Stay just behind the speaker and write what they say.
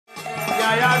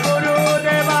Jaya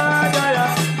Gurudeva, Jaya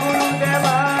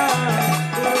Gurudeva,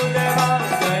 Gurudeva,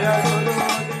 Jaya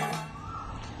Gurudeva.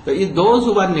 So those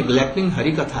who are neglecting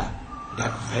Hari Katha, they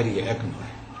are very ignorant.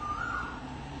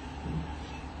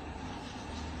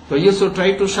 So you should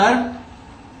try to serve,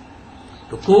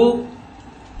 to cook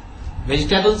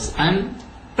vegetables and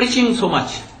preaching so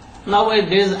much.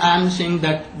 Nowadays I am seeing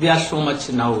that we are so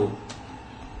much now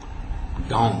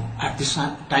down. At this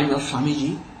time of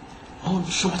Swamiji, oh,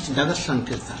 so much Nagar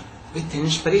Sankirtan with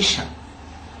inspiration,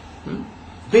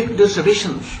 big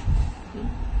distributions.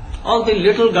 All the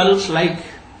little girls like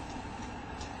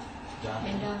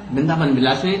Vrindavan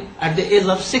Vilasini at the age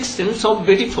of 16, so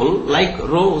beautiful like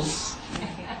Rose.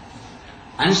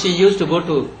 And she used to go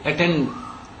to attend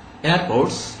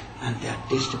airports and they are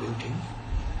distributing.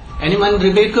 Anyone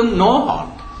rebuking? No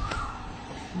harm.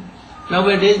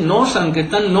 Nowadays, no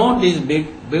Sankirtan, no these big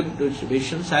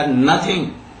distributions are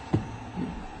nothing.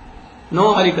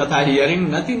 No Hari Katha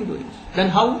hearing, nothing doing. Then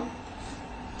how?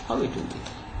 How it will be?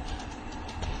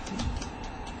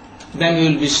 Then you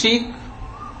will be sick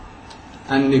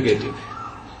and negative.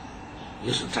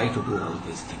 You should try to do all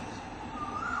these things.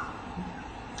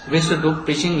 We should do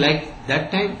preaching like that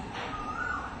time.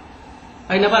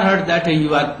 I never heard that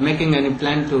you are making any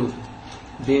plan to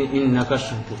be in Nagar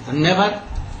Sankirtan. Never.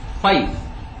 Why?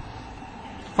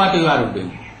 What you are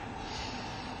doing?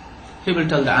 He will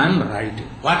tell that I am writing.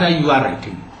 What are you are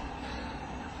writing?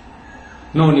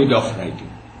 No need of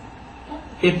writing.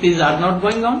 If these are not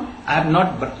going on, I have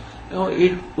not.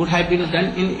 It would have been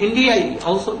done in India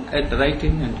also at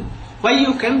writing. And why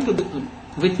you came to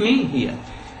with me here?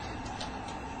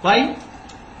 Why?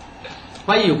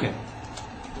 Why you came?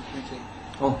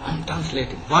 Oh, I am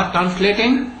translating. What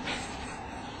translating?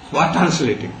 What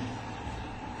translating?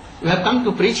 You have come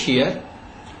to preach here.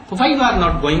 Why you are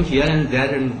not going here and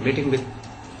there and meeting with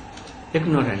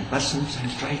ignorant persons and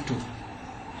try to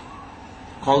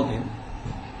call them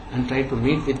and try to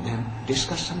meet with them,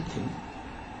 discuss something,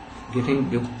 giving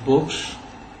books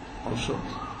also,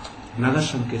 Nagar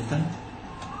Sankirtan.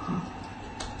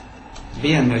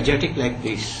 Be energetic like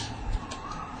this.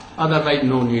 Otherwise,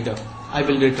 no need of. I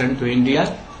will return to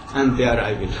India and there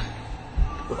I will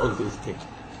do all these things.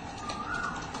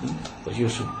 But you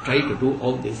should try to do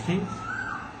all these things.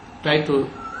 Try to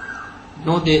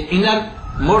know the inner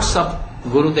modes of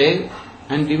Gurudev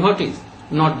and devotees,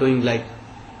 not doing like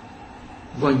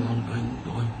going on,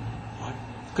 going. What?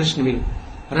 Krishna will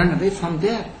run away from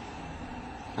there.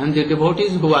 And the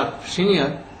devotees who are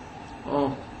senior,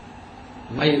 oh,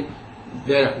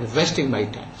 they are wasting my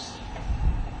times.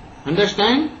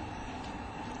 Understand?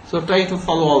 So try to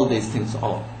follow all these things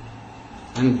all.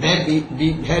 And there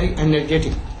be very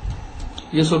energetic.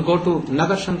 You should go to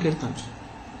Nagar Sankirtans.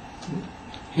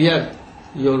 Here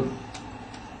your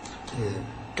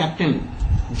captain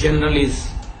general is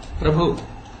Prabhu.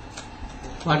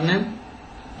 What name?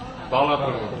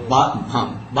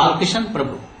 Balkishan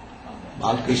Prabhu.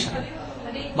 Balkishan.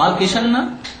 Balkishan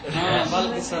na?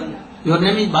 Balkishan. Your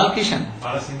name is Balkishan?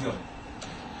 Balasingham.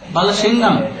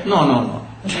 Balasingham? No.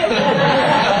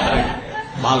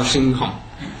 Balasingham.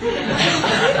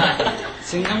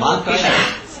 Balkishan.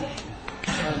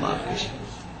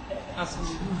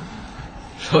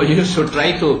 So you should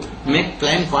try to make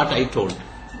plan what I told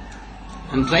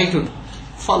and try to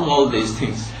follow all these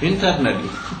things internally.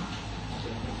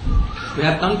 We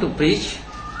have come to preach,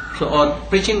 so our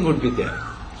preaching would be there.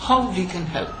 How we can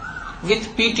help?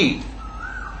 With pity.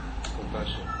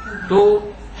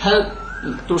 To help,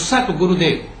 to serve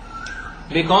Gurudev.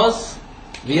 Because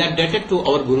we are indebted to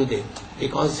our Gurudev.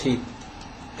 Because he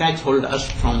catch hold us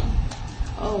from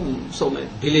so many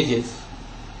villages,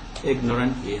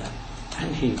 ignorant we are.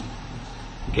 And he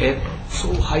gave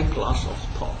so high class of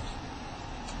thought.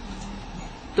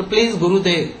 To please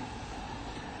Gurudev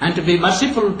and to be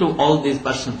merciful to all these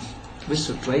persons, we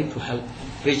should try to help.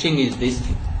 Preaching is this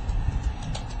thing.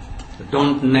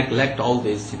 Don't neglect all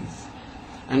these things.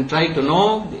 And try to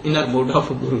know the inner mode of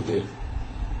Gurudev.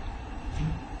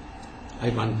 I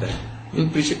want that. In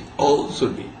preaching, all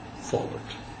should be forward.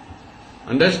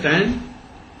 Understand?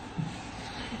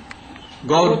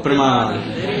 Gaur Praman.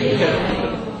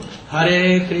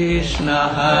 Hare Krishna,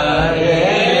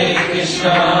 Hare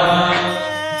Krishna.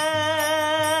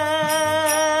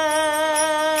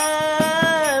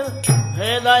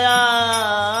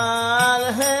 Dayal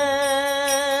है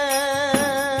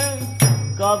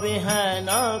कभी है न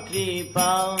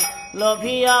कृपा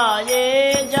लोभिया ये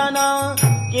जना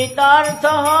चितार्थ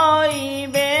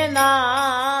होइबे ना